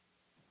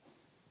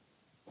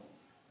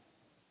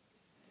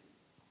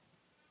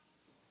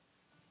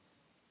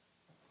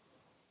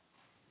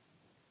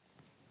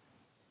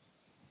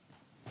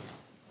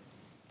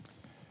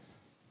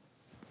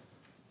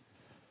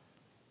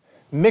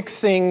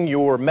Mixing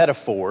your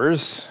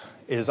metaphors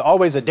is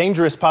always a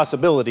dangerous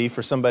possibility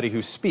for somebody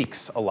who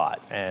speaks a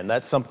lot. And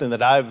that's something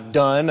that I've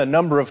done a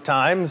number of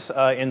times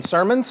in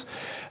sermons.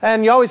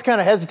 And you always kind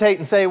of hesitate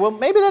and say, well,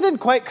 maybe that didn't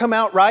quite come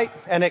out right.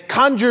 And it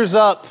conjures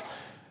up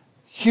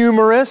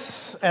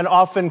humorous and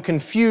often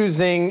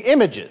confusing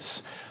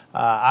images.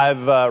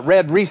 I've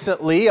read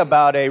recently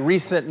about a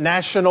recent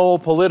national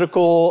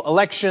political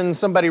election.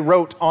 Somebody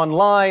wrote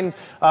online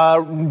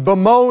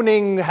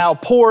bemoaning how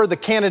poor the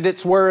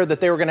candidates were that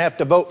they were going to have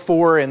to vote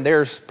for in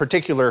their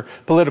particular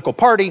political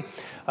party.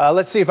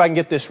 Let's see if I can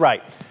get this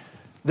right.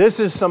 This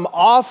is some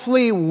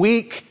awfully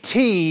weak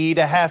tea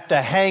to have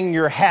to hang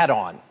your hat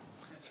on.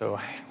 So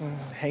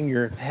hang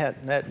your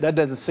hat, that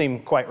doesn't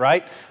seem quite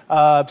right.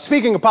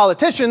 Speaking of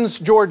politicians,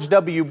 George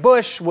W.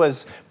 Bush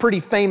was pretty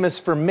famous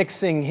for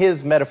mixing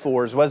his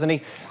metaphors, wasn't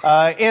he?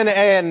 In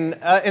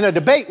a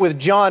debate with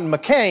John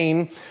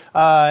McCain,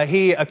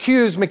 he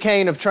accused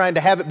McCain of trying to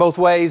have it both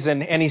ways,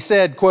 and he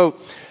said,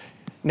 quote,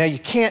 "Now you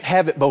can't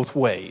have it both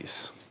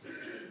ways.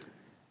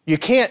 You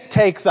can't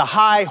take the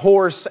high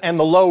horse and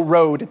the low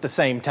road at the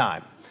same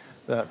time."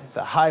 The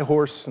high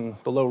horse and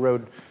the low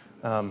road.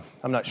 I'm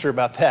not sure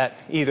about that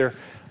either.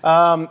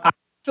 I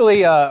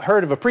actually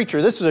heard of a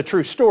preacher. This is a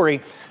true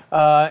story.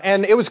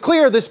 And it was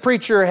clear this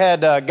preacher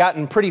had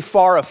gotten pretty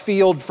far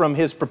afield from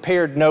his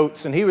prepared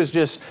notes. And he was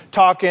just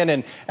talking.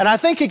 And I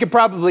think he could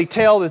probably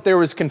tell that there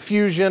was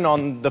confusion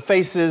on the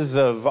faces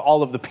of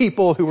all of the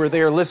people who were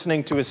there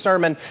listening to his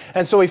sermon.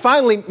 And so he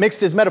finally mixed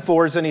his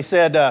metaphors and he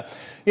said,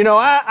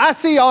 I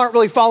see y'all aren't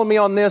really following me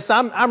on this.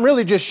 I'm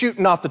really just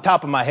shooting off the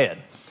top of my head.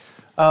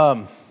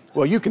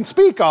 Well, you can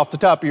speak off the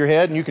top of your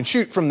head and you can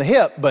shoot from the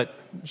hip, but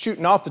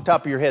shooting off the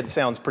top of your head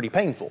sounds pretty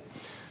painful.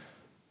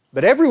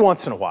 But every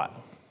once in a while,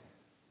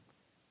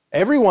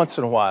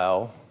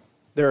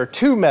 there are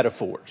two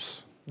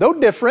metaphors, though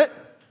different,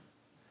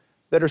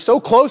 that are so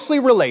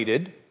closely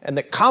related and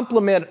that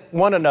complement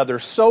one another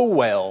so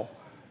well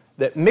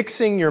that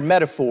mixing your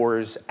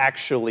metaphors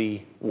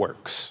actually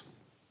works.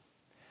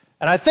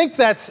 And I think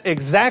that's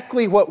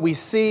exactly what we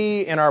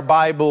see in our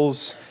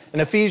Bibles in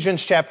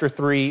Ephesians chapter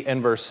 3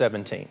 and verse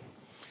 17.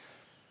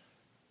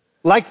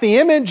 Like the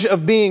image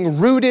of being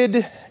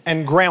rooted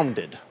and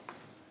grounded.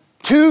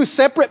 Two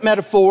separate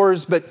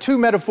metaphors, but two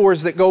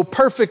metaphors that go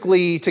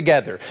perfectly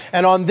together.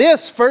 And on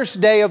this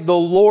first day of the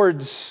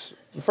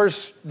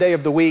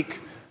week,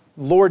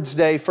 Lord's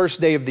Day, first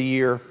day of the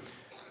year,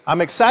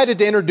 I'm excited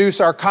to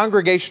introduce our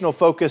congregational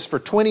focus for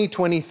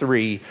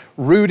 2023,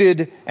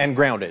 Rooted and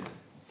Grounded.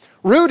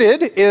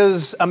 Rooted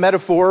is a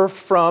metaphor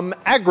from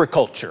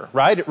agriculture,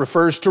 right? It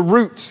refers to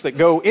roots that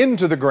go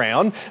into the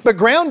ground. But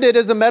grounded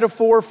is a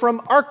metaphor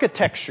from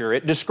architecture.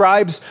 It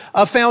describes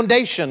a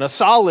foundation, a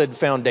solid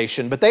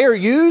foundation. But they are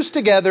used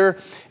together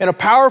in a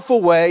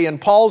powerful way in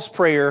Paul's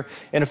prayer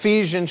in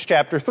Ephesians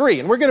chapter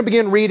 3. And we're going to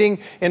begin reading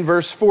in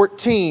verse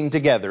 14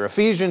 together.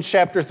 Ephesians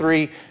chapter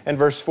 3 and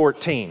verse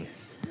 14.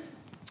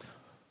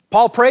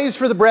 Paul prays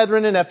for the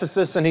brethren in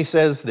Ephesus and he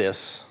says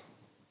this,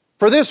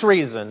 "For this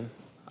reason,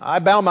 I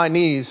bow my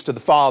knees to the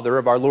Father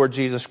of our Lord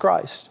Jesus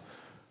Christ,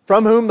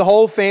 from whom the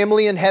whole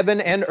family in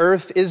heaven and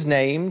earth is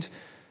named,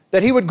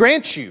 that he would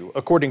grant you,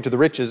 according to the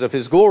riches of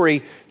his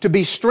glory, to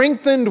be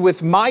strengthened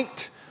with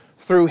might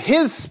through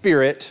his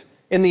Spirit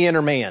in the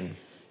inner man,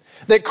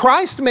 that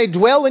Christ may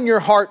dwell in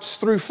your hearts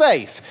through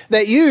faith,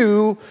 that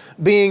you,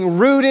 being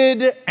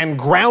rooted and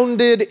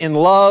grounded in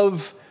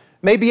love,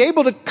 may be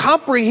able to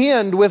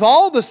comprehend with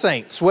all the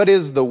saints what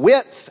is the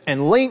width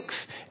and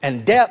length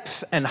and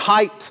depth and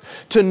height,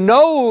 to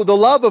know the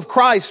love of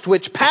Christ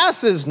which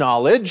passes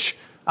knowledge."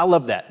 I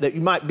love that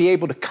you might be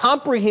able to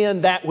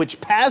comprehend that which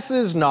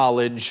passes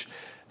knowledge,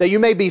 that you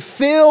may be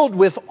filled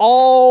with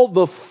all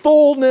the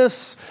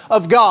fullness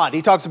of God.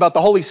 He talks about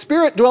the Holy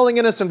Spirit dwelling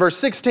in us in verse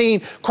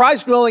 16,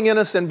 Christ dwelling in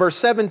us in verse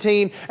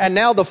 17, and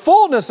now the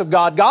fullness of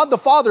God, God the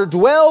Father,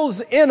 dwells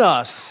in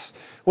us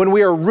when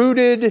we are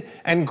rooted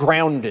and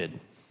grounded.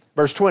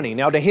 Verse 20,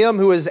 "Now to him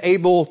who is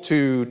able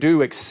to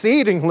do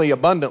exceedingly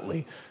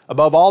abundantly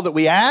above all that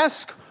we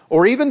ask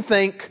or even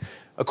think,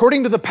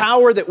 according to the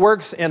power that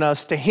works in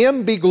us, to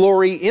him be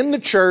glory in the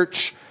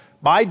church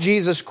by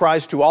Jesus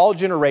Christ to all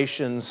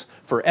generations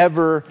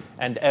forever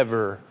and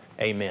ever.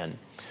 Amen."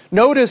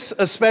 Notice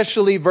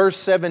especially verse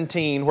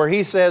 17 where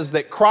he says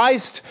that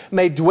Christ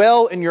may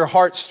dwell in your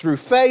hearts through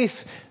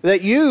faith,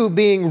 that you,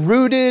 being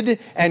rooted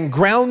and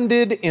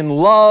grounded in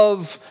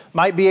love,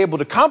 might be able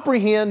to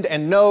comprehend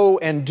and know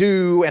and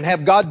do and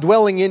have God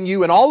dwelling in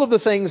you and all of the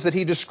things that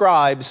he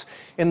describes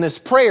in this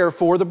prayer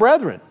for the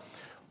brethren.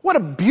 What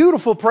a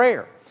beautiful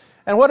prayer.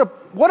 And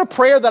what a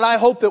prayer that I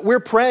hope that we're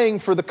praying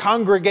for the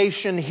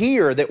congregation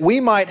here, that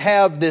we might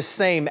have this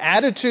same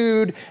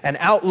attitude and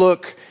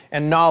outlook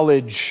and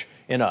knowledge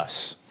in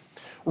us.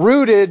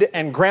 Rooted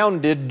and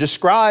grounded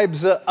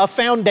describes a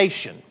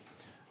foundation,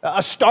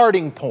 a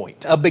starting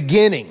point, a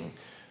beginning,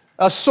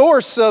 a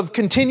source of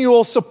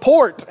continual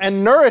support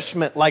and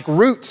nourishment like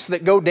roots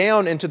that go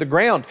down into the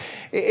ground.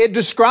 It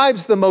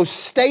describes the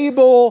most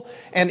stable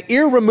and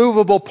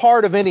irremovable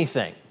part of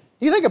anything.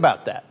 You think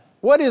about that.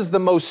 What is the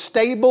most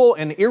stable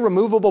and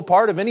irremovable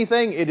part of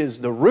anything? It is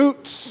the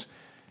roots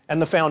and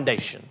the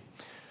foundation.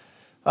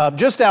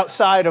 Just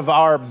outside of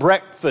our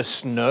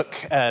breakfast nook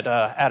at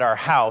our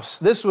house,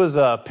 this was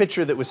a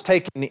picture that was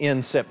taken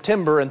in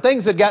September, and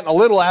things had gotten a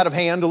little out of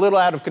hand, a little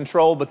out of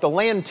control, but the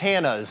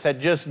lantanas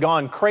had just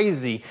gone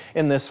crazy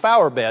in this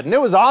flower bed. And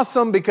it was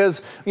awesome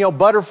because,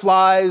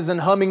 butterflies and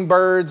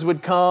hummingbirds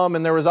would come,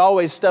 and there was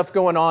always stuff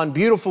going on,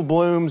 beautiful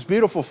blooms,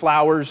 beautiful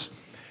flowers.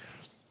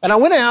 And I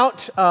went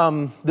out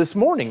this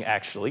morning,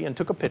 actually, and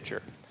took a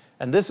picture.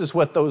 And this is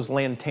what those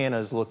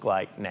lantanas look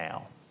like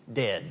now.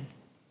 Dead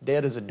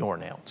as a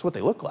doornail. It's what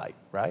they look like,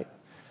 right?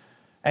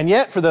 And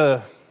yet, for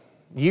the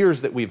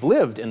years that we've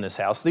lived in this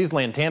house, these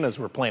lantanas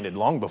were planted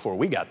long before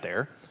we got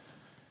there.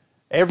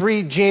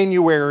 Every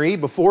January,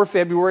 before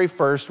February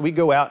 1st, we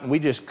go out and we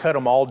just cut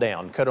them all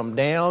down. Cut them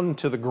down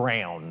to the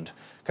ground.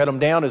 Cut them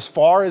down as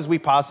far as we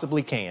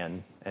possibly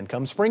can. And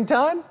come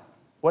springtime,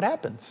 what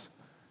happens?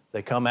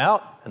 They come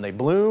out and they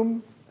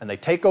bloom and they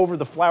take over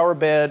the flower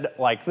bed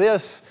like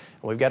this.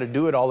 And we've got to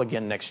do it all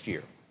again next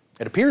year.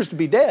 It appears to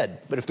be dead,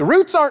 but if the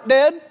roots aren't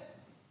dead,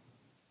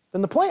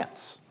 then the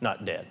plant's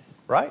not dead,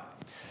 right?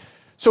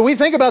 So we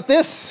think about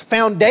this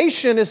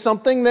foundation as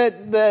something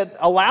that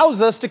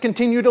allows us to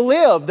continue to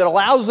live, that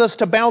allows us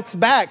to bounce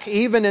back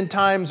even in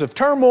times of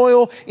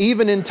turmoil,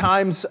 even in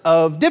times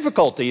of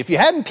difficulty. If you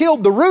hadn't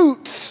killed the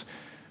roots,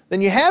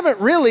 then you haven't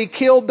really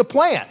killed the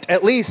plant,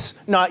 at least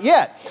not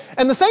yet.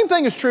 And the same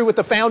thing is true with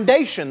the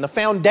foundation. The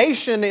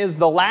foundation is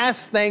the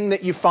last thing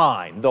that you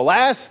find, the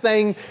last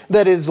thing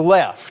that is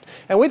left.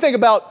 And we think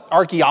about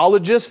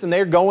archaeologists, and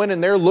they're going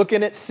and they're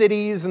looking at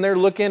cities and they're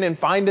looking and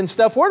finding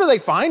stuff. What are they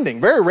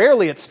finding? Very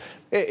rarely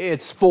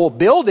it's full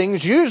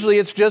buildings. Usually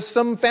it's just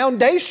some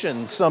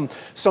foundations,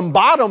 some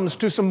bottoms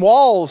to some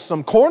walls,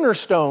 some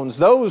cornerstones,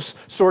 those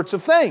sorts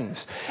of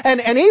things.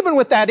 And even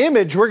with that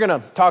image, we're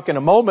going to talk in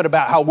a moment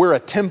about how we're a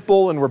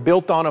temple and we're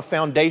built on a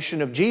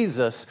foundation of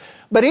Jesus.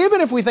 But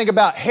even if we think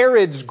about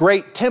Herod's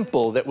great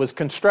temple that was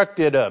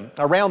constructed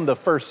around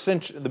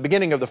the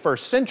beginning of the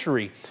first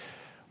century,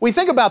 we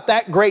think about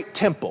that great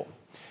temple.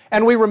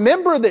 And we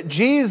remember that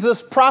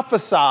Jesus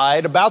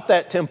prophesied about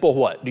that temple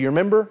what? Do you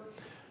remember?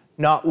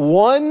 Not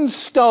one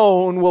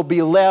stone will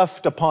be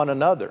left upon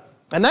another.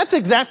 And that's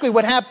exactly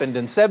what happened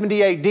in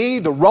 70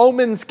 AD. The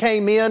Romans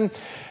came in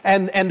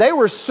and they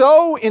were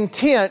so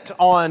intent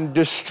on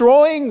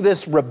destroying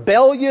this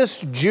rebellious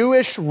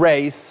Jewish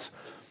race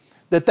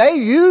that they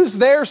used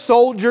their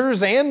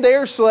soldiers and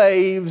their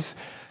slaves,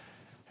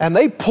 and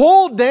they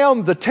pulled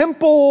down the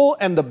temple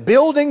and the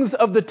buildings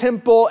of the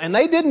temple, and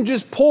they didn't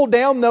just pull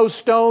down those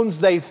stones,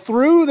 they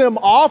threw them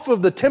off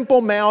of the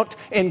Temple Mount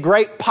in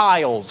great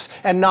piles,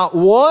 and not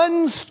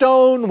one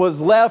stone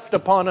was left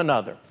upon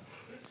another.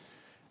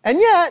 And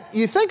yet,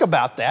 you think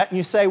about that and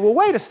you say, well,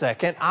 wait a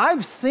second,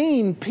 I've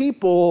seen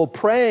people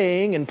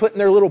praying and putting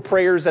their little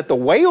prayers at the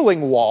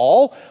Wailing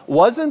Wall.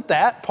 Wasn't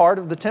that part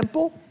of the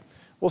temple?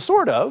 Well,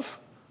 sort of.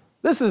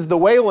 This is the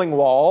Wailing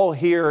Wall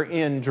here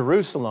in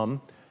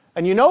Jerusalem.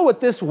 And you know what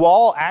this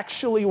wall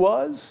actually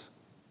was?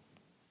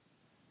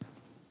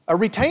 A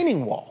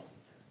retaining wall.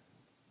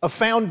 A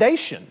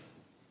foundation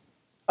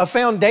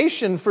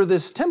for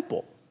this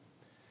temple.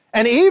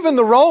 And even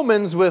the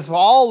Romans, with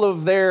all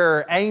of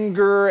their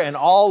anger and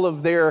all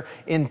of their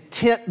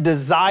intent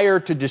desire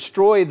to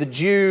destroy the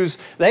Jews,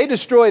 they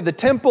destroy the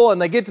temple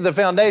and they get to the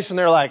foundation.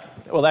 They're like,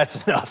 well,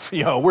 that's enough.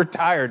 We're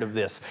tired of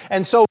this.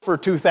 And so for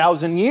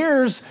 2,000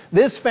 years,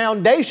 this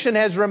foundation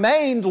has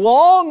remained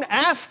long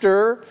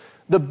after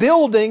the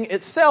building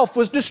itself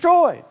was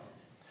destroyed.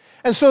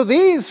 And so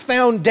these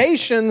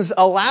foundations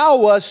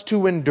allow us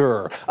to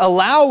endure,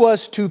 allow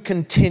us to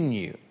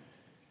continue.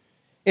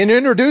 In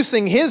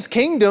introducing His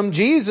kingdom,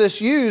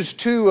 Jesus used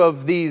two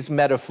of these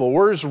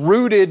metaphors,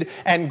 rooted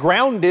and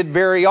grounded,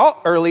 very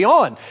early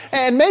on.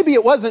 And maybe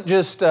it wasn't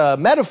just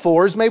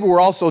metaphors, maybe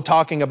we're also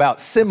talking about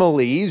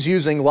similes,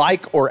 using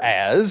like or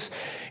as.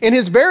 In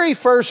His very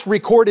first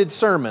recorded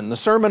sermon, the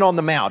Sermon on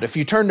the Mount, if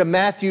you turn to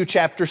Matthew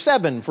chapter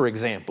 7, for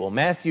example,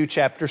 Matthew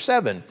chapter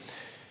 7,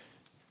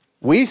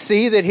 we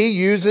see that He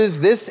uses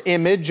this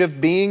image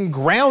of being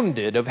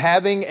grounded, of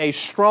having a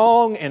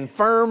strong and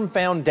firm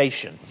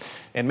foundation.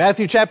 In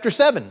Matthew chapter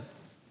 7,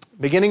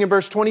 beginning in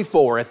verse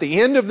 24, at the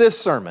end of this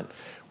sermon,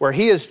 where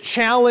He has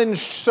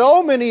challenged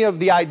so many of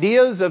the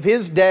ideas of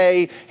His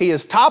day, He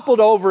has toppled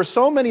over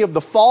so many of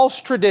the false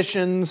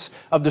traditions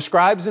of the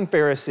scribes and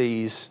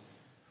Pharisees,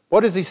 what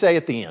does He say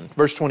at the end?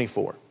 Verse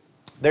 24,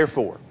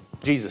 therefore,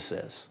 Jesus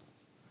says,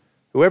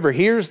 whoever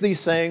hears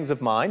these sayings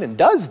of mine and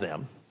does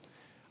them,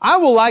 I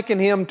will liken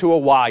him to a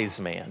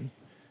wise man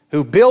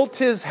who built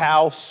his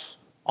house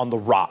on the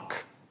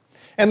rock.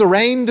 And the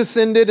rain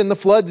descended, and the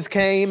floods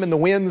came, and the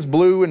winds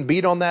blew and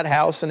beat on that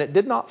house, and it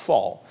did not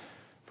fall,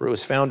 for it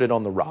was founded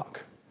on the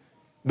rock.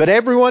 But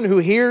everyone who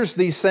hears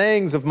these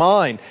sayings of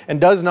mine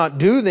and does not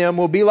do them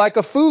will be like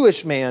a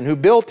foolish man who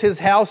built his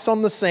house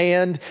on the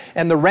sand,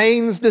 and the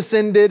rains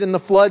descended, and the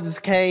floods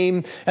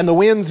came, and the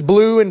winds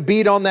blew and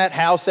beat on that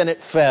house, and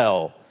it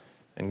fell.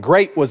 And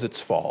great was its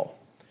fall.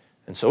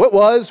 And so it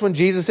was when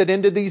Jesus had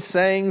ended these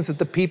sayings that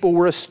the people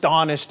were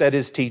astonished at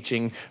his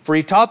teaching, for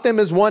he taught them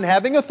as one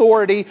having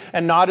authority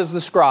and not as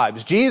the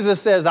scribes.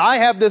 Jesus says, I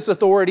have this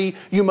authority.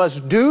 You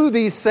must do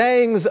these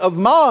sayings of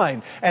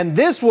mine. And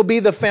this will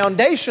be the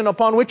foundation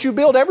upon which you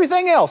build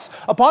everything else,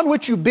 upon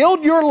which you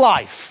build your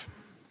life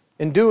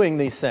in doing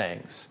these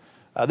sayings.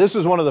 This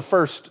was one of the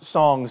first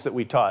songs that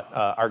we taught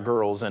our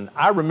girls, and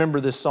I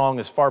remember this song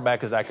as far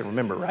back as I can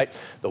remember, right?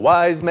 The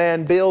wise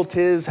man built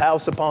his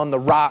house upon the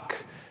rock.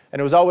 And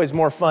it was always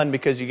more fun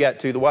because you got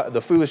to the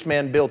foolish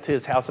man built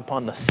his house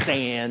upon the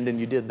sand, and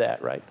you did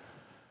that, right?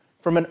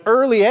 From an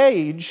early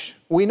age,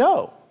 we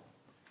know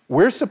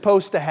we're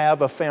supposed to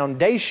have a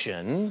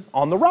foundation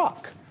on the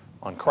rock,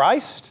 on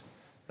Christ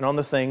and on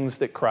the things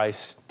that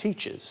Christ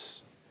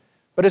teaches.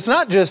 But it's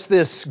not just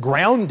this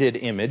grounded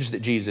image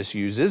that Jesus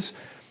uses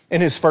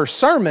in his first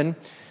sermon.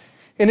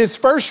 In his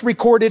first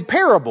recorded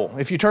parable,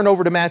 if you turn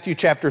over to Matthew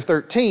chapter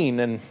 13,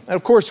 and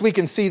of course we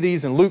can see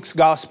these in Luke's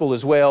gospel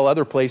as well,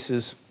 other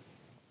places.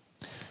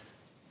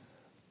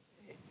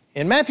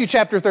 In Matthew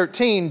chapter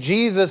 13,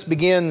 Jesus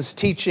begins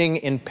teaching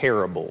in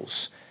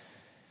parables.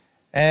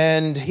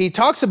 And he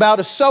talks about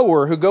a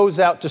sower who goes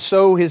out to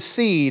sow his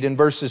seed in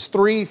verses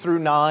 3 through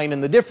 9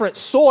 and the different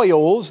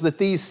soils that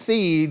these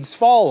seeds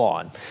fall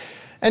on.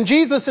 And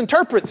Jesus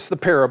interprets the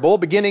parable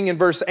beginning in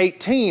verse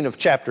 18 of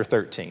chapter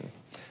 13.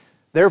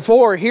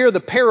 Therefore, hear the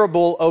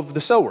parable of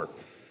the sower.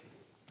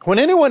 When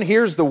anyone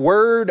hears the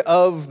word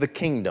of the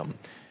kingdom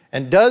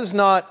and does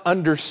not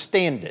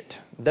understand it,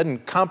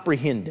 doesn't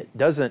comprehend it,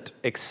 doesn't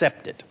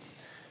accept it,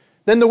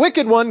 then the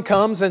wicked one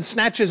comes and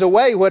snatches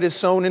away what is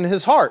sown in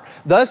his heart.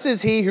 Thus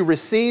is he who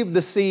received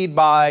the seed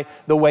by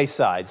the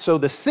wayside. So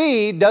the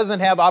seed doesn't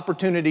have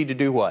opportunity to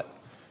do what?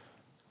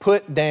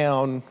 Put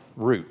down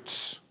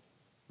roots.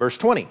 Verse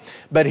 20,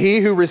 but he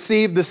who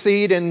received the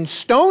seed in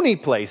stony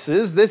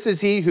places, this is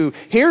he who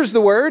hears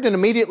the word and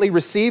immediately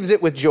receives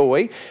it with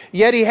joy,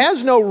 yet he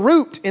has no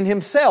root in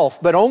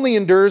himself, but only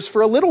endures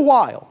for a little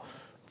while.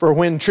 For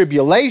when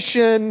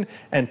tribulation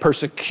and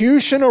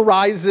persecution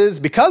arises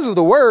because of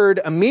the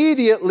word,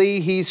 immediately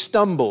he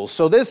stumbles.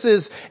 So this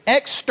is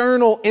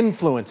external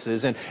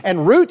influences,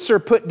 and roots are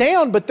put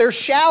down, but they're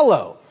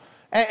shallow.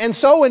 And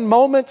so in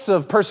moments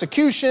of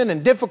persecution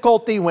and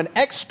difficulty, when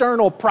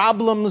external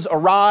problems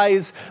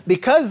arise,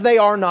 because they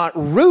are not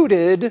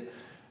rooted,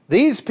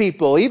 these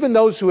people, even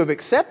those who have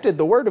accepted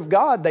the word of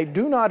God, they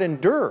do not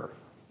endure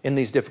in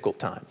these difficult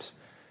times.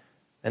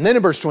 And then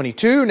in verse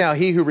 22, now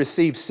he who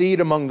receives seed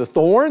among the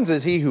thorns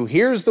is he who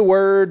hears the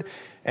word,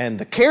 and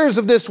the cares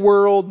of this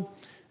world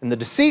and the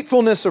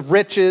deceitfulness of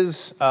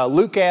riches,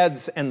 Luke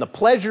adds, and the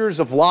pleasures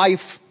of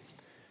life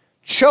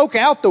choke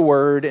out the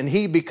word, and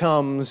he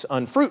becomes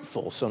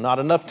unfruitful. So not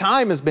enough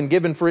time has been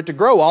given for it to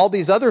grow. All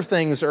these other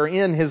things are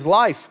in his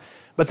life.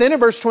 But then in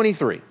verse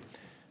 23,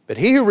 but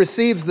he who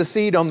receives the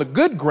seed on the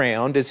good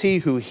ground is he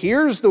who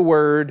hears the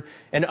word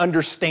and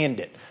understands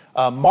it.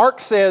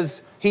 Mark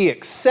says he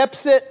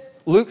accepts it.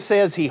 Luke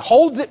says he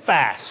holds it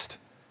fast.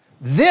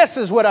 This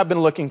is what I've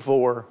been looking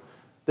for.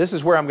 This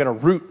is where I'm going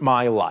to root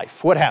my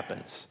life. What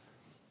happens?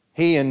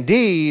 He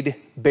indeed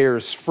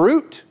bears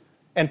fruit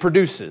and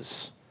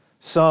produces.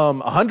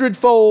 Some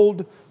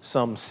 100-fold,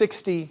 some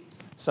 60,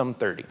 some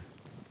 30.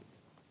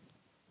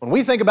 When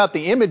we think about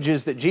the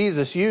images that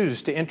Jesus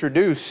used to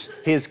introduce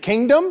his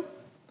kingdom,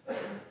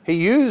 he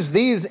used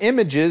these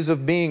images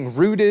of being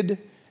rooted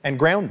and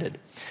grounded.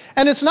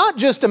 And it's not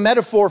just a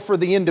metaphor for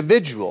the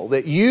individual,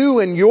 that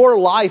you and your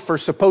life are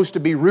supposed to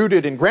be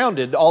rooted and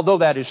grounded, although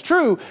that is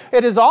true.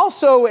 It is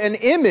also an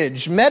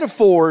image,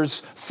 metaphors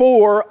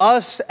for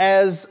us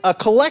as a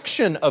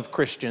collection of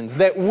Christians,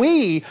 that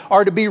we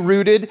are to be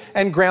rooted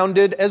and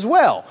grounded as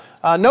well.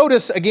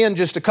 Notice, again,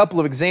 just a couple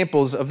of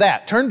examples of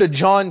that. Turn to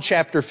John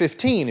chapter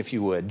 15, if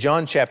you would.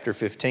 John chapter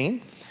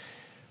 15.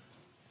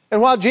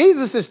 And while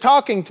Jesus is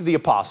talking to the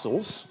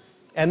apostles,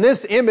 and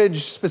this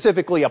image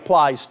specifically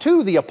applies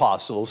to the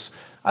apostles,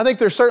 I think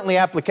there's certainly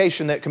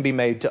application that can be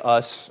made to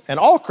us and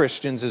all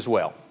Christians as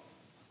well.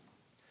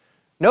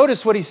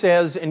 Notice what he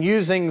says in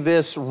using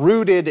this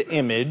rooted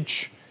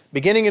image,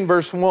 beginning in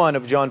verse 1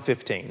 of John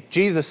 15.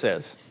 Jesus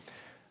says,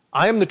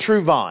 I am the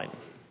true vine,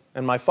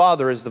 and my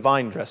Father is the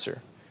vine dresser.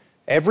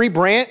 Every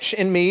branch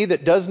in me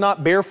that does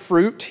not bear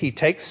fruit, he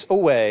takes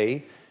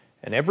away,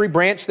 and every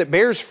branch that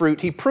bears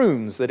fruit, he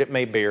prunes, that it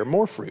may bear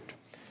more fruit.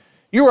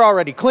 You are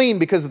already clean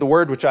because of the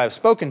word which I have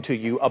spoken to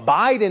you.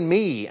 Abide in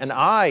me, and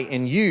I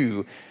in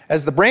you.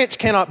 As the branch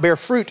cannot bear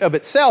fruit of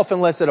itself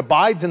unless it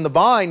abides in the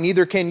vine,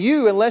 neither can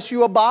you unless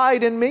you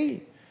abide in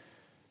me.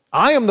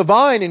 I am the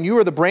vine, and you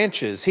are the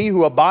branches. He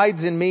who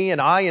abides in me, and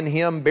I in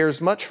him,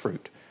 bears much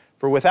fruit.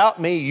 For without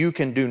me you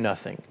can do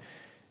nothing.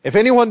 If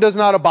anyone does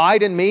not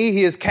abide in me,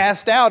 he is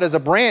cast out as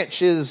a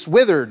branch is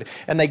withered,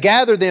 and they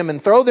gather them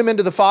and throw them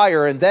into the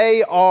fire, and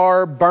they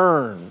are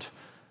burned.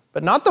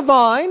 But not the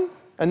vine,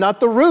 and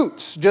not the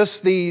roots,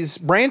 just these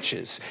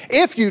branches.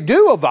 If you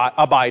do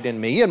abide in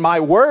me, and my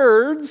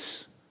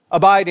words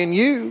abide in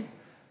you,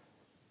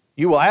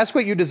 you will ask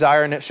what you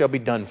desire, and it shall be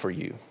done for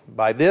you.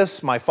 By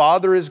this my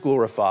Father is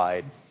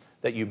glorified,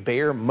 that you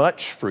bear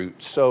much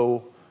fruit,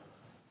 so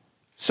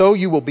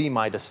you will be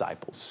my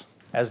disciples.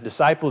 As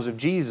disciples of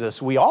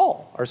Jesus, we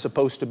all are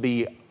supposed to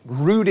be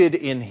rooted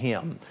in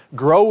Him,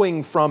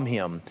 growing from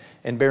Him,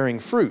 and bearing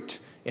fruit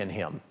in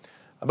Him.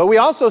 But we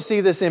also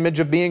see this image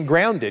of being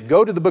grounded.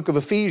 Go to the book of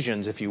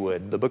Ephesians, if you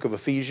would. The book of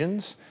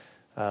Ephesians.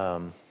 We're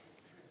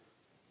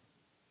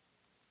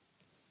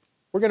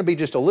going to be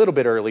just a little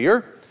bit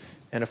earlier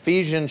in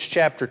Ephesians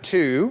chapter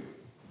 2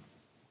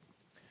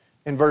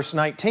 in verse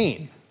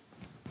 19.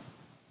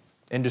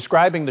 In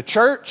describing the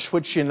church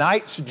which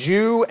unites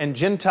Jew and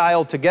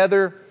Gentile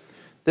together,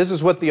 this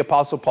is what the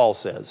Apostle Paul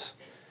says.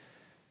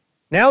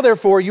 Now,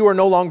 therefore, you are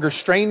no longer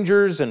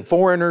strangers and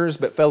foreigners,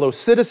 but fellow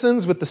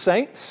citizens with the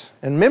saints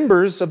and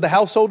members of the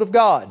household of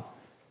God,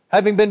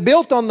 having been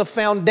built on the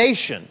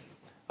foundation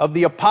of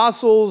the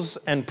apostles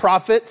and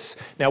prophets.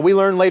 Now, we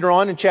learn later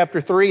on in chapter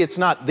 3, it's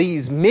not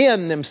these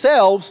men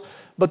themselves,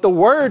 but the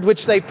word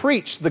which they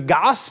preached, the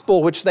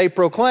gospel which they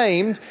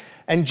proclaimed,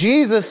 and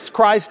Jesus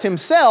Christ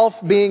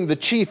Himself being the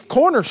chief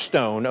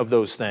cornerstone of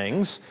those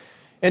things,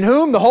 in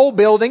whom the whole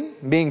building,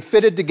 being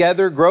fitted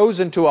together,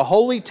 grows into a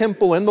holy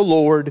temple in the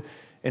Lord,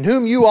 in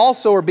whom you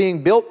also are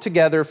being built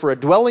together for a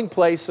dwelling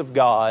place of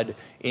God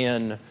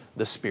in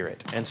the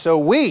Spirit. And so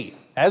we,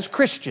 as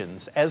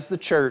Christians, as the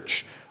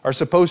church, are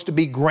supposed to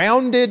be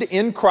grounded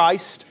in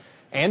Christ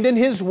and in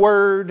His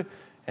Word,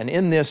 and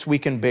in this we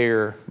can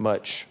bear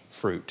much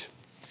fruit.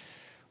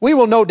 We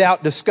will no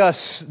doubt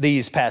discuss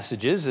these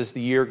passages as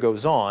the year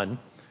goes on,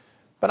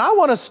 but I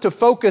want us to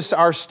focus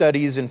our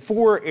studies in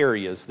 4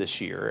 areas this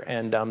year.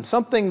 And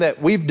something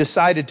that we've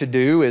decided to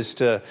do is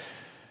to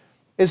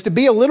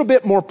be a little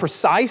bit more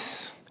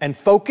precise and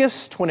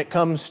focused when it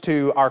comes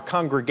to our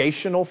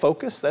congregational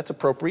focus. That's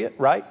appropriate,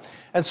 right?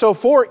 And so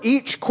for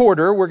each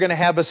quarter, we're going to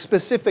have a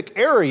specific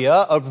area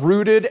of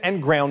rooted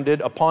and grounded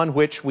upon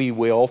which we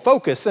will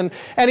focus. And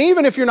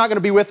even if you're not going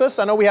to be with us,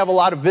 I know we have a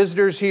lot of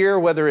visitors here,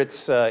 whether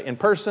it's in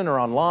person or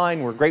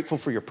online. We're grateful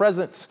for your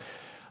presence.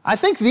 I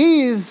think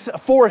these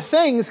 4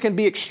 things can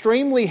be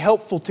extremely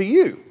helpful to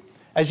you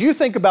as you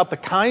think about the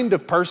kind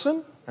of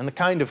person and the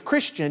kind of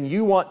Christian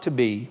you want to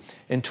be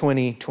in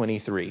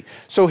 2023.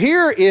 So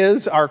here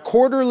is our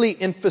quarterly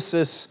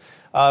emphasis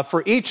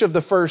for each of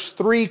the first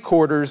 3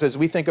 quarters as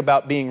we think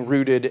about being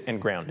rooted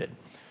and grounded.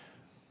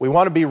 We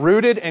want to be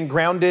rooted and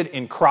grounded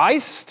in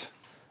Christ,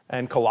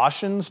 and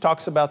Colossians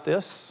talks about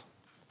this.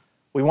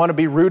 We want to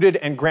be rooted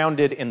and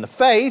grounded in the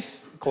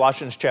faith.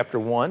 Colossians chapter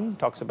 1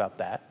 talks about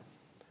that.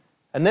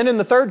 And then in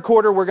the 3rd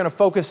quarter, we're going to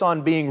focus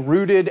on being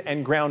rooted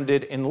and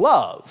grounded in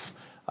love.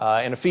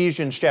 And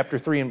Ephesians chapter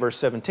 3 and verse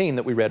 17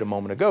 that we read a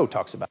moment ago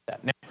talks about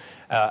that. Now,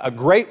 a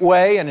great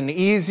way and an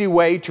easy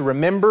way to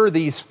remember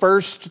these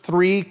first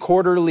 3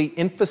 quarterly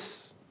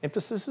emphasi.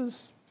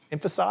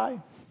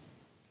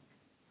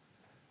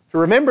 To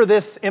remember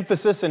this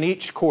emphasis in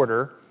each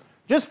quarter,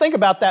 just think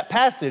about that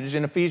passage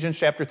in Ephesians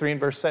chapter 3 and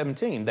verse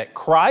 17, that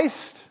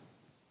Christ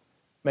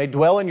may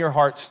dwell in your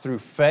hearts through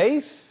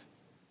faith,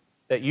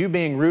 that you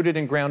being rooted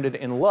and grounded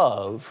in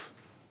love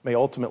may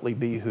ultimately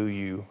be who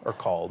you are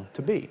called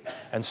to be.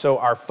 And so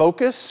our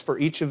focus for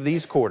each of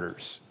these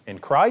quarters, in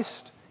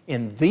Christ,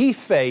 in the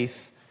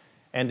faith,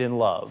 and in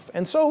love.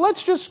 And so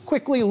let's just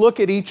quickly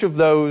look at each of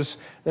those,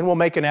 then we'll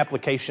make an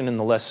application and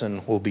the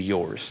lesson will be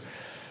yours.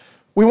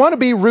 We want to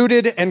be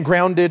rooted and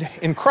grounded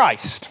in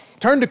Christ.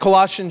 Turn to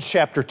Colossians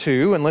chapter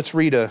 2 and let's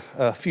read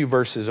a few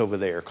verses over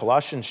there.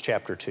 Colossians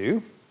chapter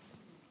 2.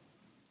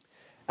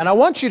 And I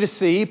want you to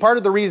see, part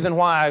of the reason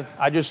why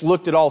I just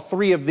looked at all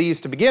 3 of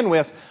these to begin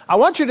with, I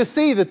want you to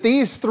see that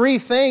these 3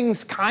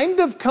 things kind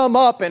of come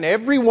up in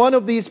every one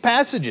of these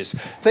passages.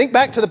 Think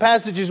back to the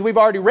passages we've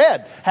already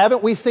read.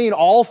 Haven't we seen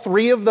all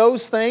 3 of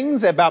those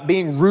things about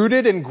being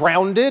rooted and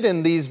grounded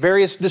in these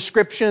various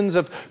descriptions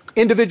of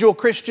individual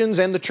Christians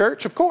and the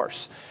church? Of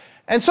course.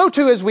 And so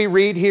too as we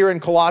read here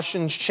in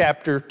Colossians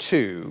chapter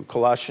 2.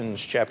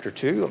 Colossians chapter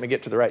 2, let me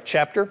get to the right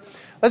chapter.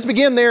 Let's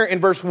begin there in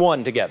verse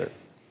 1 together.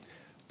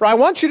 For I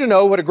want you to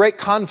know what a great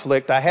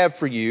conflict I have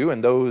for you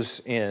and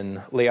those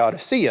in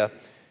Laodicea,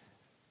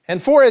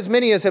 and for as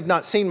many as have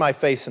not seen my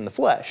face in the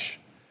flesh,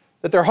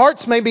 that their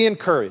hearts may be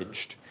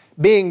encouraged,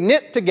 being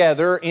knit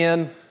together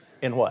in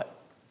what?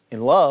 In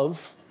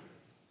love,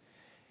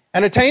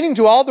 and attaining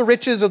to all the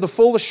riches of the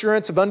full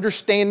assurance of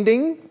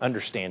understanding,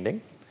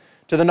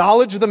 to the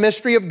knowledge of the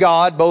mystery of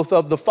God, both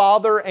of the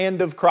Father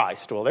and of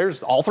Christ. Well,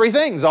 there's all 3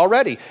 things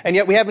already, and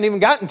yet we haven't even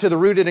gotten to the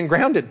rooted and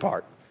grounded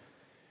part.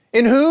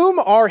 In whom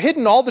are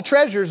hidden all the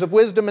treasures of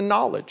wisdom and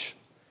knowledge.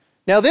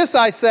 Now this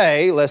I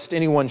say, lest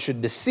anyone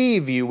should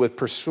deceive you with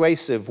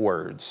persuasive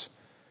words.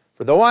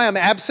 For though I am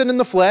absent in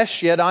the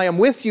flesh, yet I am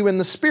with you in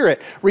the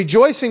Spirit,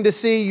 rejoicing to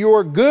see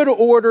your good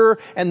order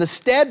and the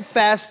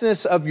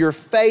steadfastness of your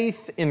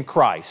faith in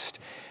Christ.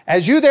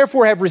 As you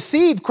therefore have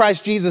received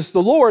Christ Jesus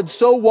the Lord,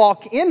 so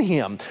walk in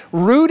Him,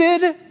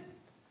 rooted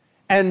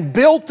and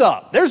built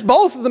up. There's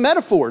both of the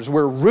metaphors.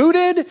 We're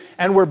rooted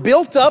and we're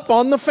built up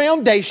on the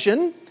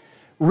foundation.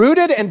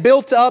 Rooted and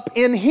built up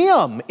in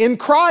Him, in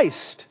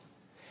Christ,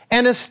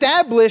 and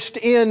established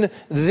in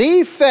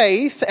the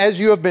faith as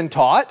you have been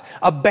taught,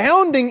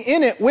 abounding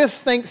in it with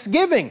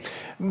thanksgiving.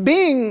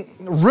 Being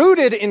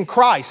rooted in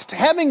Christ,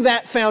 having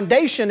that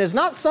foundation is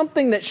not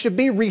something that should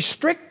be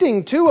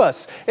restricting to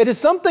us. It is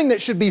something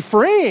that should be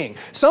freeing,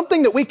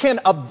 something that we can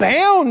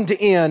abound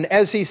in,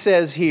 as he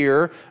says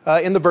here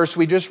in the verse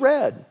we just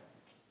read.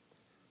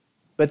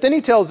 But then he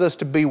tells us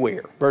to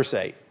beware, verse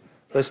 8,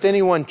 lest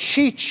anyone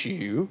cheat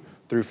you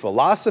through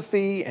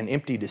philosophy and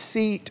empty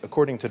deceit,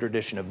 according to the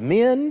tradition of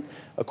men,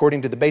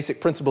 according to the basic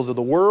principles of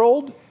the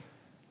world,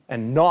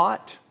 and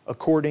not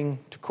according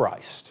to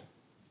Christ.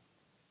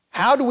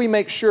 How do we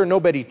make sure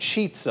nobody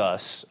cheats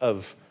us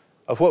of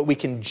what we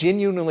can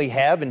genuinely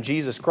have in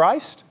Jesus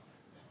Christ?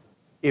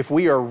 If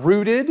we are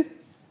rooted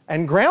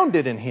and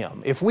grounded in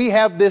Him. If we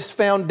have this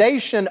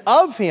foundation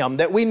of Him,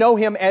 that we know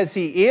Him as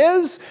He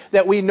is,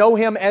 that we know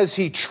Him as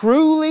He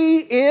truly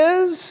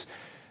is,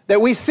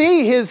 that we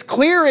see His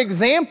clear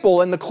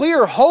example and the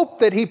clear hope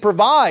that He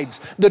provides,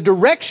 the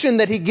direction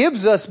that He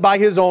gives us by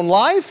His own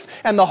life,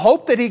 and the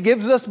hope that He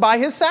gives us by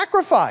His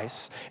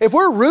sacrifice. If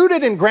we're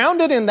rooted and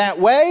grounded in that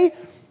way,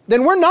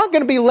 then we're not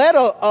going to be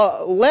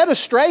led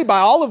astray by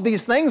all of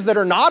these things that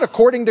are not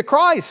according to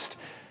Christ.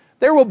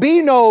 There will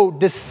be no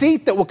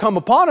deceit that will come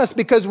upon us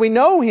because we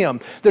know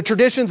Him. The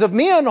traditions of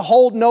men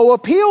hold no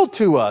appeal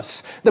to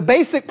us. The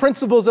basic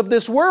principles of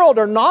this world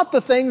are not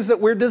the things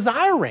that we're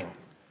desiring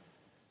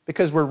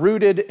because we're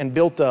rooted and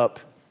built up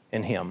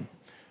in Him.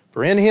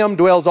 For in Him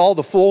dwells all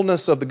the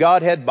fullness of the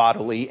Godhead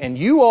bodily, and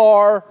you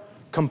are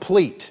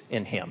complete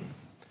in Him,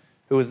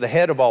 who is the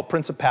head of all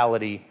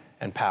principality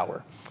and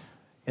power.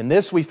 In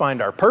this we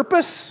find our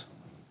purpose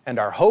and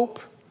our hope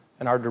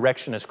and our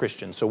direction as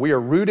Christians. So we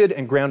are rooted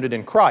and grounded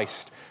in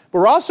Christ. But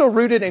we're also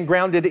rooted and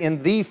grounded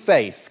in the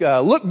faith.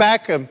 Look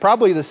back,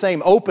 probably the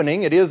same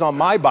opening, it is on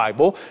my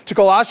Bible, to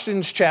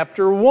Colossians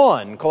chapter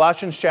 1.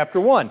 Colossians chapter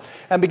 1.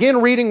 And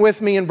begin reading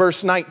with me in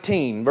verse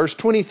 19. Verse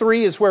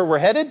 23 is where we're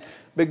headed.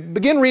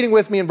 Begin reading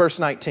with me in verse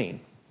 19.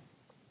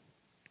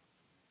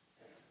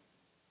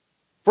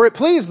 For it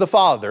pleased the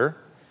Father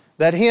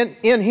that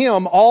in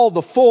Him all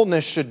the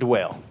fullness should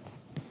dwell,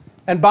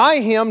 and by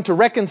Him to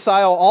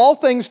reconcile all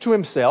things to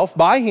Himself,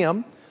 by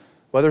Him,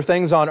 whether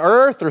things on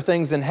earth or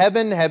things in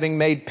heaven, having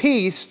made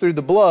peace through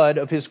the blood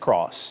of His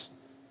cross.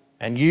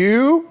 And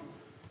you,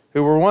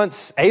 who were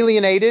once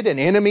alienated and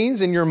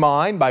enemies in your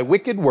mind by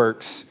wicked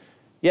works,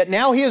 yet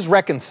now He is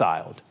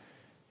reconciled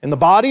in the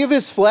body of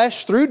His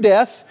flesh through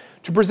death,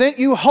 to present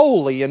you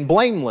holy and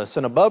blameless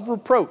and above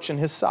reproach in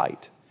His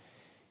sight.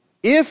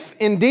 If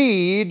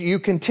indeed you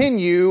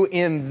continue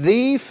in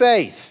the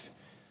faith,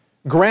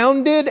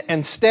 grounded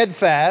and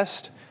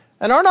steadfast,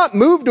 and are not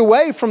moved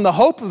away from the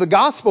hope of the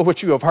gospel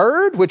which you have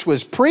heard, which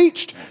was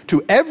preached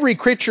to every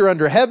creature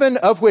under heaven,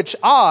 of which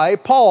I,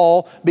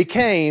 Paul,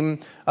 became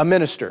a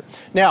minister.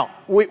 Now,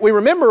 we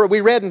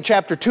read in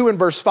chapter 2 and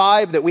verse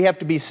 5 that we have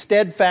to be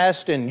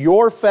steadfast in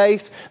your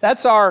faith.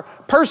 That's our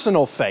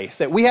personal faith,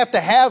 that we have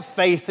to have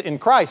faith in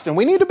Christ, and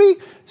we need to be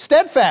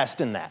steadfast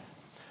in that.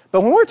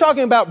 But when we're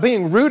talking about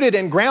being rooted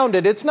and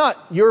grounded, it's not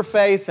your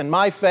faith and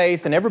my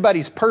faith and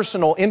everybody's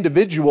personal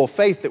individual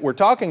faith that we're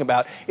talking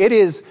about. It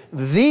is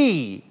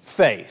the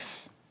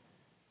faith.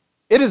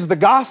 It is the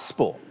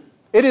gospel.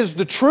 It is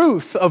the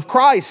truth of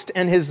Christ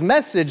and His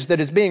message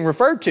that is being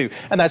referred to.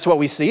 And that's what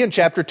we see in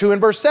chapter 2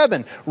 and verse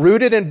 7.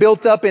 Rooted and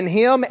built up in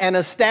Him and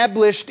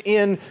established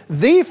in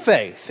the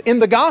faith, in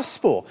the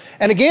gospel.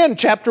 And again,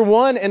 chapter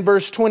 1 and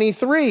verse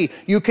 23,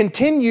 you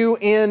continue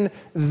in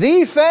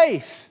the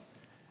faith.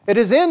 It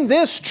is in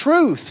this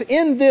truth,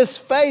 in this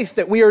faith,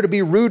 that we are to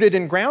be rooted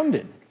and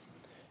grounded.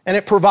 And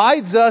it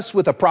provides us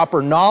with a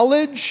proper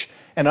knowledge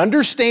and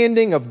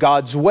understanding of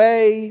God's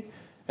way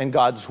and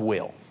God's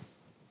will.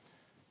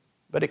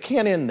 But it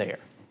can't end there.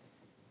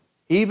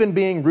 Even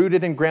being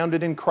rooted and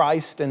grounded in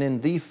Christ and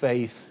in the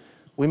faith,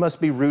 we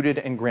must be rooted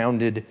and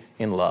grounded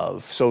in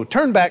love. So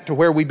turn back to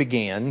where we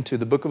began, to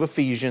the book of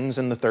Ephesians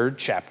in the 3rd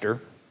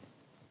chapter.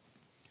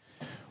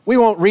 We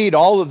won't read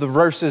all of the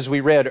verses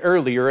we read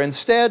earlier.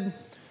 Instead,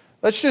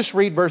 let's just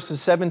read verses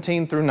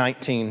 17 through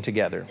 19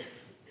 together.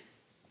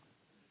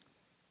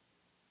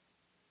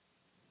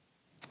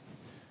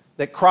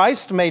 That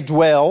Christ may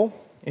dwell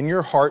in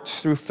your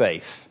hearts through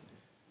faith,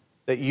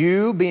 that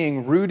you,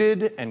 being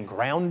rooted and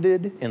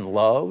grounded in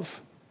love,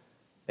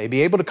 may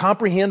be able to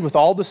comprehend with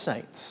all the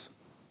saints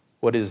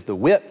what is the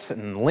width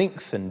and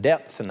length and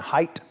depth and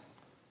height,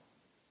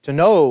 to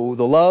know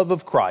the love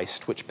of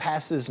Christ which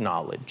passes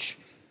knowledge,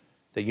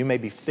 that you may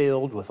be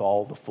filled with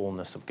all the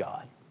fullness of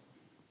God.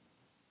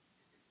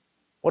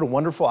 What a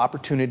wonderful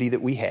opportunity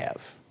that we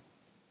have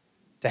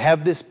to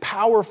have this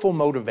powerful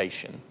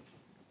motivation,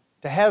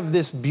 to have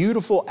this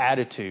beautiful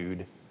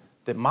attitude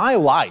that my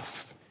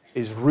life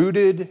is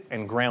rooted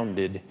and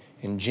grounded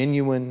in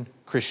genuine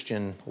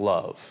Christian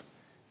love.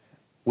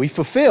 We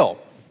fulfill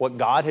what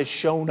God has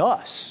shown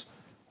us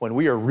when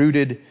we are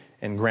rooted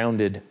and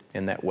grounded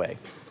in that way.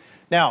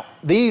 Now,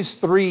 these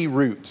three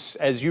roots,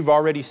 as you've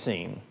already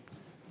seen,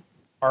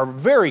 are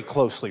very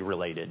closely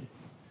related.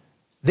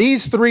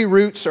 These three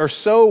roots are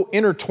so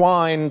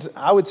intertwined,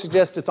 I would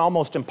suggest it's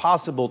almost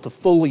impossible to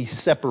fully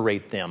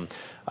separate them.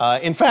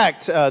 In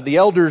fact, the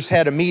elders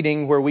had a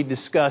meeting where we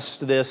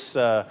discussed this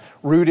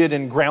rooted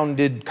and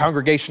grounded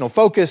congregational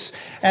focus.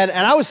 And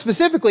I was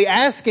specifically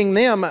asking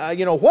them,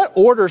 what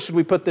order should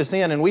we put this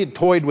in? And we had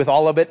toyed with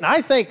all of it. And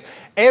I think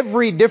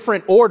every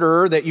different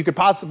order that you could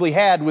possibly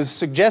had was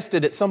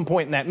suggested at some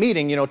point in that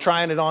meeting,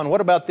 trying it on.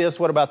 What about this?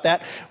 What about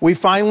that? We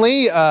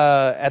finally,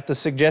 at the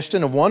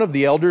suggestion of one of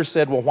the elders,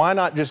 said, well, why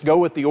not just go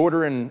with the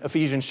order in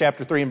Ephesians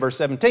chapter 3 and verse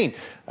 17?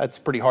 That's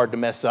pretty hard to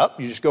mess up.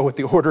 You just go with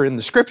the order in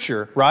the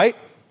scripture, right?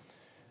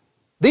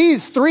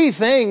 These three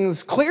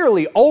things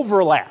clearly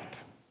overlap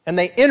and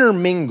they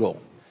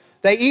intermingle.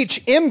 They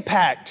each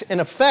impact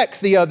and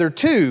affect the other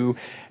two.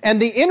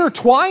 And the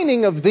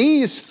intertwining of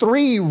these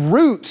three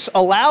roots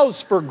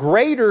allows for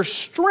greater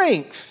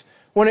strength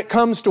when it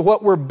comes to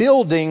what we're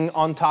building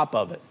on top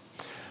of it.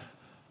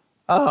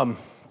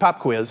 Pop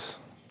quiz.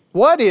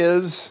 What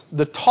is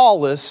the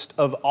tallest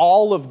of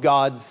all of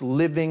God's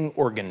living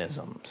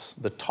organisms?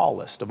 The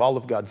tallest of all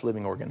of God's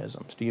living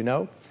organisms. Do you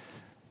know?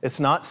 It's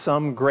not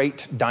some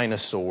great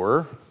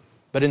dinosaur,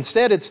 but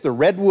instead it's the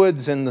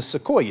redwoods and the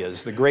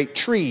sequoias, the great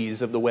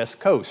trees of the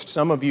West Coast.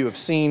 Some of you have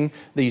seen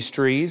these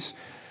trees.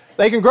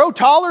 They can grow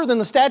taller than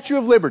the Statue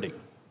of Liberty,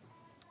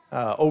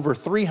 over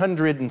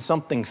 300 and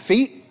something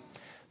feet.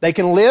 They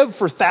can live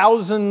for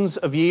thousands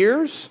of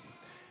years.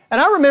 And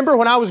I remember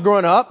when I was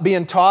growing up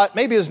being taught,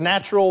 maybe it was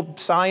natural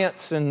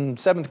science in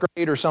 7th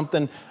grade or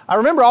something. I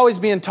remember always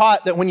being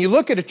taught that when you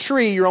look at a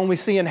tree, you're only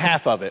seeing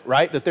half of it,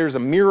 right? That there's a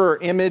mirror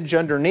image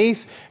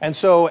underneath. And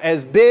so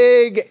as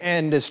big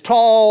and as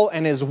tall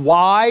and as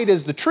wide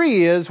as the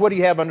tree is, what do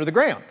you have under the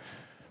ground?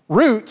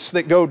 Roots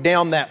that go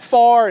down that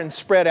far and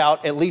spread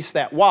out at least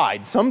that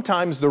wide.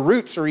 Sometimes the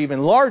roots are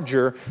even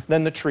larger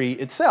than the tree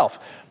itself.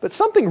 But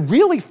something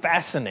really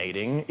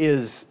fascinating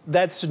is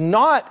that's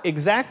not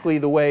exactly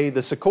the way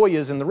the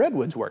sequoias and the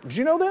redwoods work. Did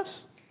you know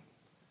this?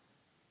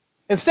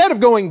 Instead of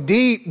going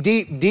deep,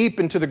 deep, deep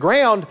into the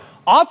ground,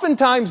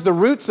 oftentimes the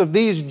roots of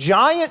these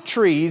giant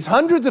trees,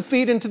 hundreds of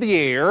feet into the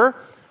air,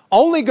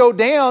 only go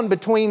down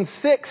between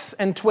 6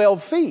 and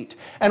 12 feet.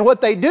 And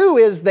what they do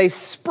is they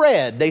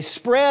spread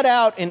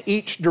out in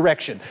each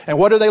direction. And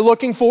what are they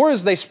looking for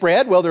as they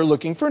spread? Well, they're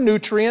looking for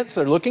nutrients,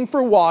 they're looking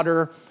for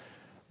water,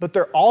 but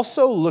they're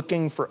also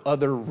looking for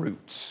other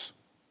roots.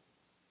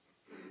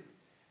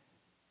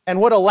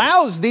 And what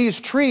allows these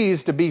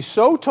trees to be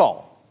so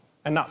tall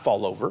and not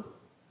fall over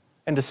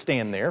and to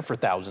stand there for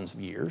thousands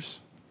of years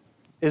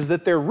is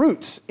that their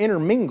roots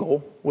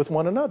intermingle with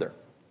one another.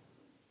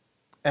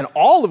 And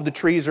all of the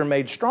trees are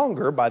made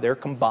stronger by their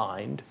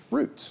combined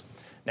roots.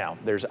 Now,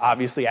 there's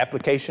obviously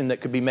application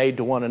that could be made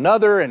to one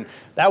another, and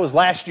that was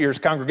last year's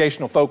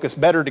congregational focus,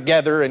 better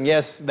together, and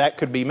yes, that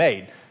could be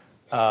made.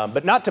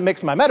 But not to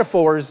mix my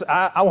metaphors,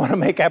 I want to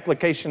make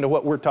application to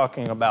what we're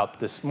talking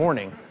about this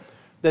morning.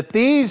 That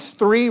these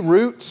three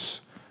roots,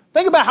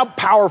 think about how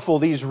powerful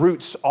these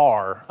roots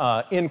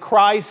are in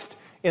Christ,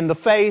 in the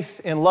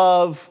faith, in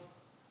love.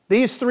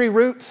 These three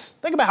roots,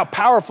 think about how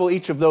powerful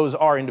each of those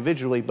are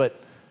individually, but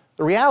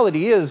the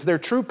reality is their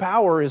true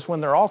power is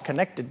when they're all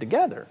connected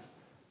together.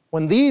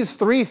 When these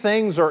three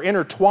things are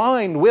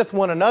intertwined with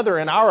one another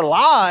in our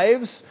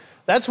lives,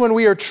 that's when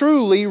we are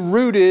truly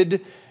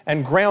rooted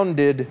and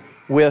grounded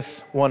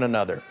with one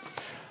another.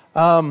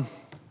 I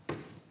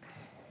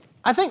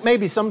think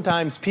maybe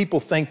sometimes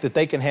people think that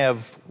they can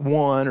have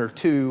one or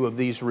two of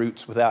these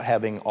roots without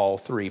having all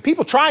three.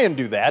 People try and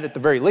do that at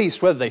the very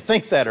least, whether they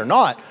think that or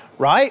not,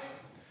 right?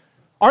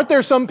 Aren't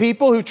there some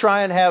people who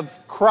try and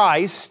have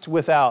Christ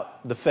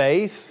without the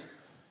faith?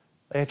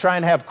 They try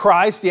and have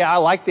Christ. Yeah, I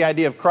like the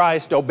idea of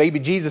Christ. Oh, baby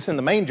Jesus in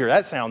the manger.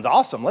 That sounds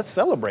awesome. Let's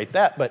celebrate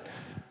that.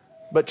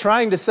 But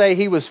trying to say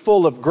he was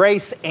full of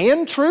grace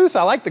and truth,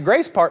 I like the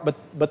grace part,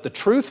 but the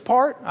truth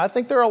part, I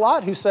think there are a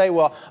lot who say,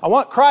 well, I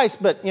want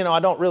Christ, but I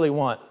don't really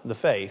want the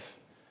faith.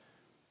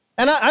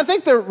 And I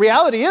think the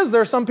reality is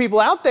there are some people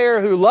out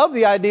there who love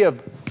the idea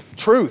of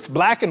truth,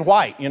 black and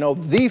white,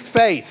 the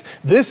faith.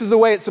 This is the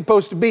way it's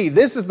supposed to be.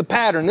 This is the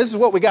pattern. This is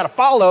what we got to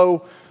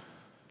follow.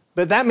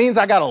 But that means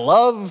I got to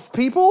love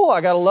people.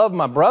 I got to love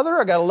my brother.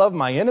 I got to love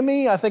my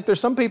enemy. I think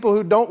there's some people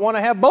who don't want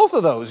to have both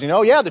of those.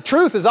 Yeah, the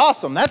truth is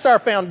awesome. That's our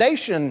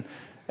foundation.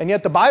 And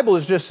yet the Bible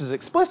is just as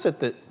explicit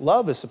that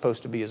love is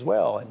supposed to be as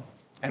well.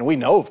 And we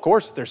know, of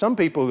course, there's some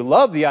people who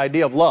love the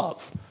idea of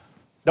love.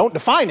 Don't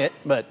define it,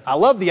 but I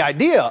love the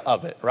idea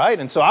of it, right?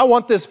 And so I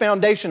want this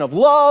foundation of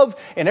love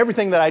in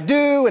everything that I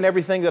do and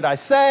everything that I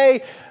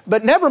say.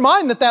 But never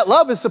mind that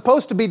love is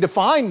supposed to be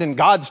defined in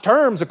God's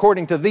terms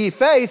according to the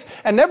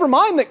faith. And never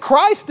mind that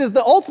Christ is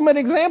the ultimate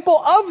example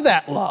of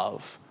that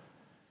love.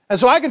 And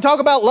so I can talk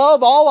about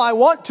love all I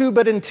want to,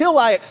 but until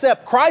I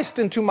accept Christ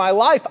into my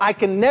life, I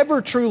can never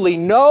truly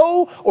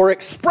know or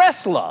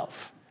express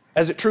love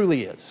as it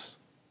truly is.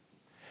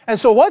 And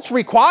so what's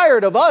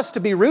required of us to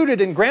be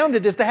rooted and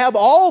grounded is to have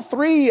all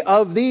three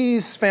of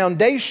these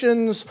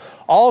foundations,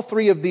 all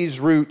three of these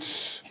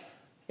roots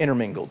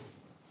intermingled.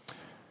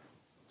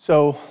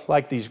 So,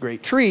 like these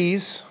great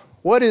trees,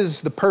 what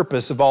is the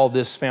purpose of all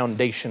this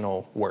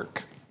foundational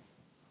work?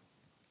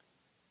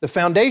 The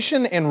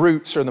foundation and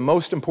roots are the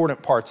most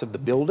important parts of the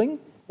building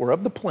or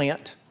of the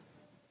plant,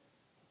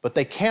 but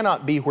they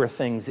cannot be where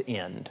things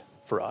end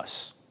for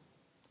us.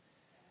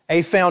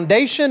 A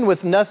foundation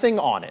with nothing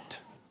on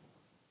it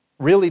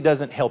really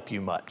doesn't help you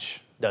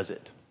much, does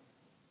it?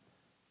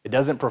 It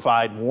doesn't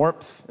provide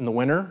warmth in the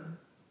winter.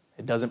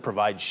 It doesn't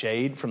provide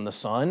shade from the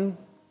sun.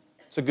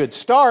 It's a good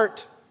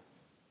start,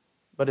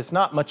 but it's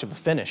not much of a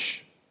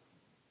finish.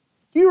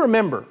 Do you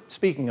remember,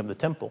 speaking of the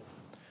temple,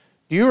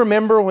 do you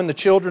remember when the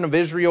children of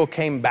Israel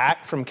came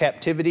back from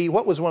captivity?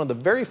 What was one of the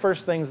very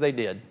first things they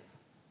did?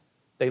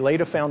 They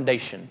laid a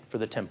foundation for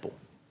the temple.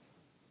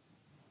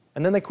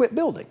 And then they quit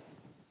building.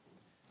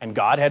 And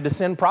God had to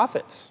send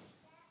prophets,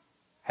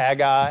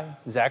 Haggai,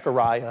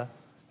 Zechariah,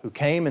 who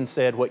came and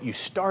said, what you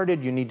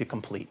started, you need to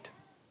complete.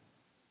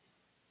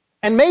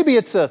 And maybe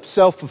it's a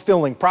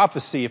self-fulfilling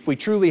prophecy. If we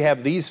truly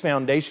have these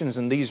foundations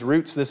and these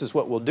roots, this is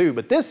what we'll do.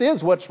 But this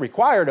is what's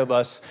required of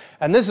us,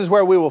 and this is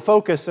where we will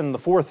focus in the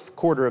fourth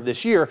quarter of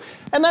this year.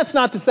 And that's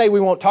not to say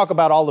we won't talk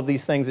about all of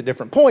these things at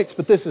different points,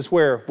 but this is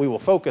where we will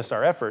focus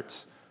our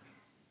efforts.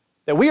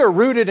 That we are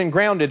rooted and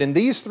grounded in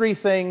these three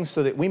things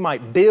so that we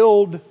might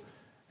build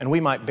and we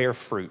might bear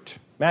fruit.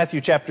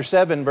 Matthew chapter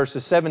 7,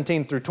 verses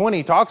 17 through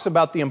 20 talks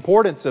about the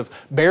importance of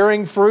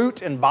bearing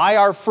fruit, and by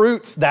our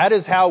fruits, that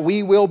is how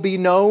we will be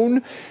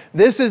known.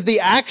 This is the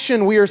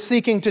action we are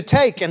seeking to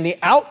take and the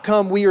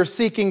outcome we are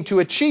seeking to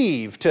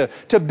achieve,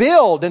 to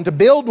build and to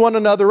build one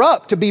another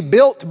up, to be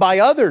built by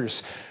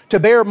others, to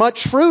bear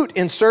much fruit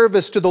in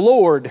service to the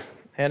Lord.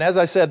 And as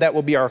I said, that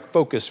will be our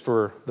focus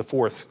for the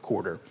fourth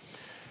quarter.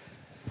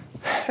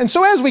 And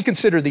so as we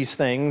consider these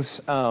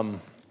things,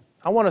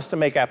 I want us to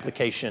make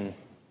application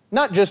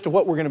not just to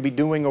what we're going to be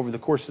doing over the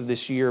course of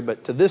this year,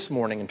 but to this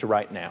morning and to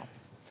right now.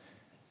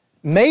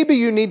 Maybe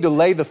you need to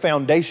lay the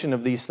foundation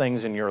of these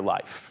things in your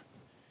life.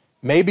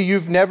 Maybe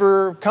you've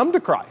never come to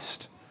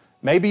Christ.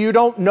 Maybe you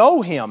don't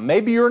know Him.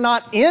 Maybe you're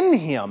not in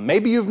Him.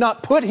 Maybe you've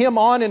not put Him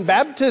on in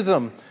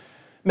baptism.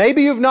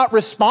 Maybe you've not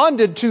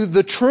responded to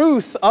the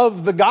truth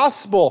of the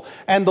gospel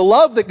and the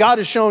love that God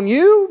has shown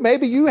you.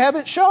 Maybe you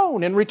haven't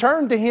shown in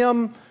return to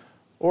Him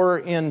or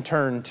in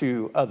turn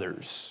to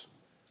others.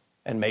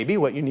 And maybe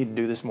what you need to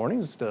do this morning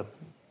is to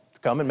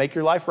come and make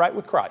your life right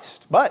with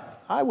Christ.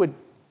 But I would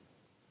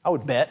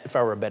bet, if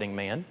I were a betting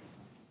man,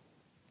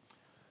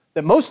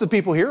 that most of the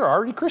people here are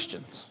already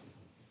Christians.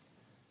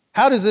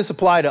 How does this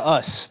apply to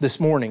us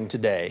this morning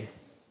today?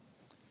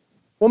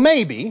 Well,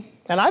 maybe,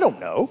 and I don't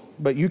know,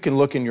 but you can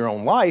look in your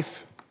own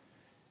life.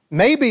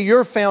 Maybe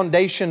your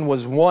foundation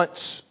was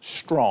once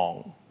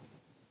strong.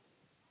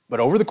 But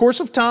over the course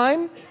of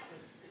time,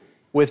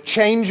 with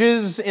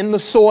changes in the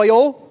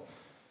soil,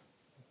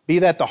 be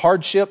that the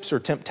hardships or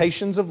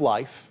temptations of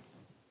life,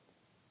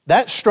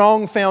 that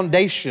strong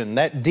foundation,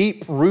 that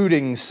deep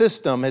rooting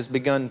system has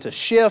begun to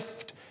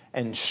shift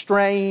and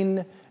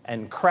strain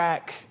and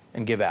crack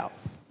and give out.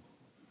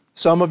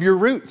 Some of your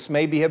roots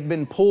maybe have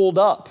been pulled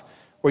up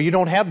where you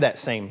don't have that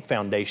same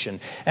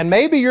foundation. And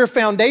maybe your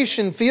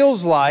foundation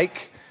feels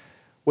like,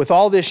 with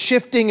all this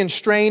shifting and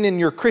strain in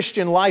your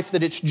Christian life,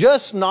 that it's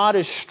just not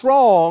as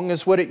strong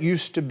as what it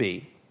used to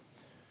be.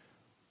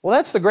 Well,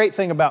 that's the great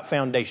thing about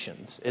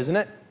foundations, isn't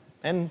it?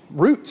 And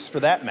roots,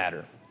 for that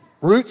matter.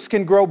 Roots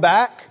can grow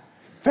back.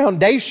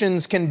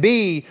 Foundations can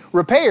be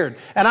repaired.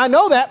 And I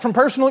know that from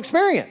personal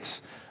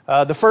experience.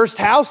 The first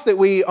house that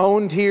we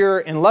owned here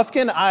in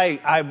Lufkin,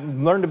 I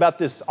learned about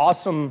this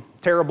awesome,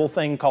 terrible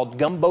thing called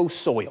gumbo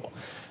soil.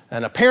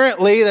 And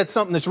apparently that's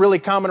something that's really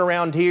common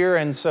around here.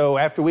 And so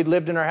after we'd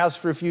lived in our house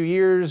for a few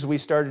years, we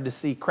started to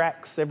see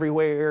cracks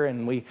everywhere.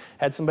 And we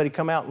had somebody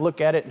come out and look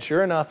at it. And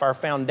sure enough, our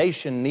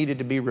foundation needed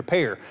to be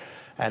repaired.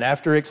 And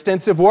after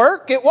extensive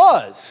work, it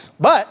was.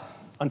 But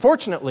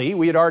unfortunately,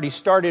 we had already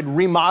started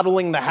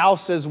remodeling the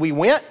house as we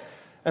went.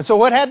 And so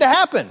what had to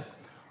happen?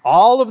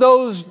 All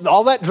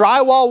that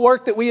drywall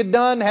work that we had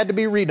done had to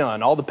be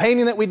redone. All the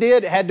painting that we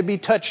did had to be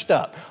touched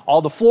up.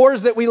 All the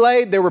floors that we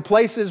laid, there were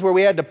places where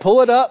we had to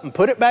pull it up and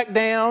put it back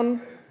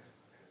down.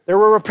 There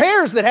were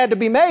repairs that had to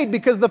be made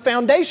because the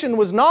foundation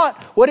was not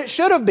what it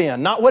should have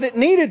been, not what it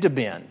needed to have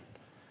been.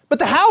 But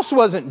the house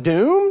wasn't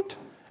doomed.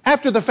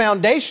 After the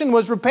foundation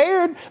was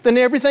repaired, then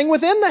everything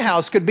within the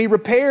house could be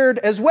repaired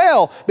as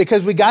well,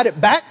 because we got it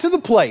back to the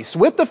place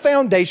with the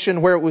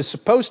foundation where it was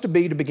supposed to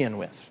be to begin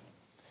with.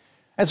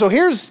 And so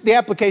here's the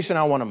application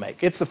I want to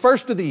make. It's the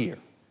first of the year.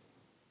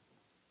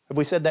 Have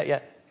we said that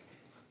yet?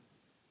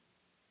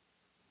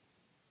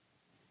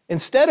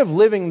 Instead of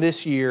living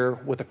this year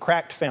with a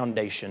cracked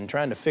foundation,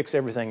 trying to fix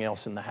everything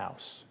else in the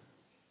house,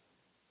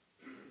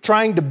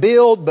 trying to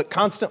build but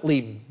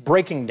constantly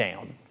breaking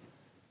down,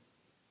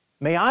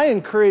 may I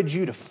encourage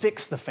you to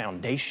fix the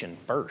foundation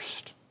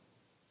first.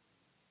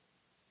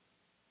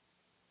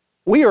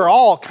 We are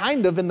all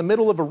kind of in the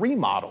middle of a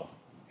remodel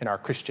in our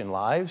Christian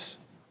lives,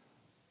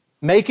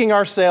 making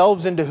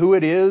ourselves into who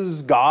it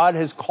is God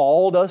has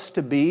called us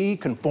to be,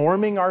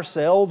 conforming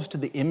ourselves to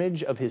the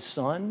image of His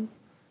Son.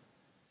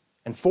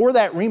 And for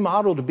that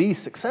remodel to be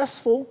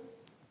successful,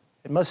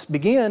 It must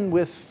begin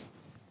with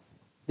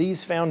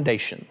these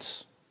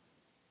foundations.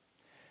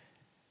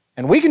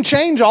 And we can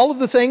change all of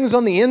the things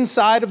on the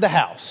inside of the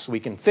house. We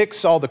can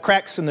fix all the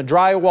cracks in the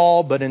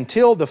drywall, but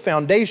until the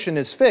foundation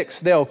is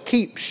fixed, they'll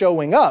keep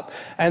showing up.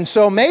 And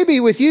so maybe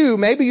with you,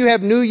 maybe you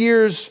have New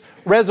Year's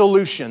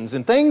resolutions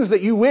and things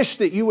that you wish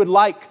that you would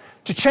like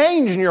to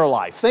change in your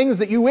life, things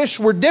that you wish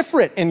were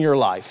different in your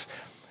life.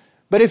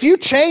 But if you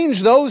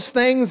change those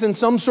things in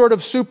some sort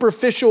of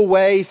superficial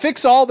way,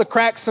 fix all the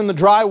cracks in the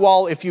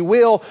drywall, if you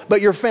will,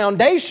 but your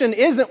foundation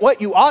isn't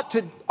what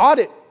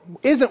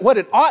isn't what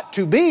it ought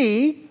to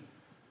be,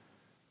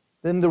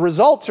 then the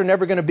results are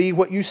never going to be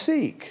what you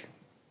seek.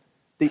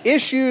 The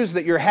issues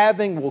that you're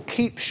having will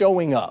keep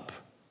showing up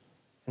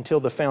until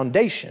the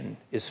foundation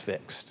is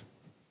fixed.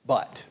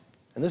 But,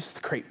 and this is the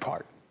great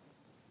part,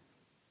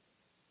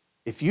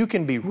 if you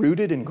can be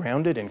rooted and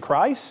grounded in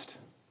Christ,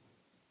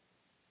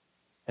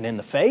 and in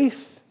the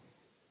faith,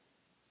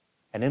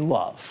 and in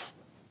love,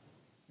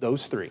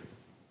 those three,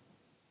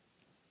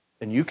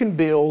 then you can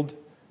build,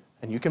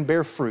 and you can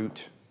bear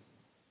fruit,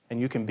 and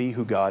you can be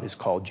who God has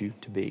called you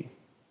to be.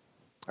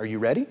 Are you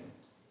ready?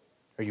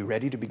 Are you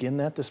ready to begin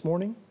that this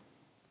morning?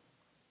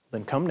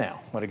 Then come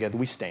now, while together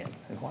we stand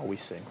and while we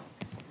sing.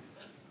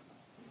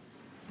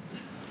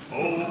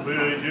 Oh,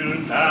 will you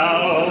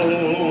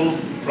now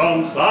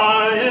from Zion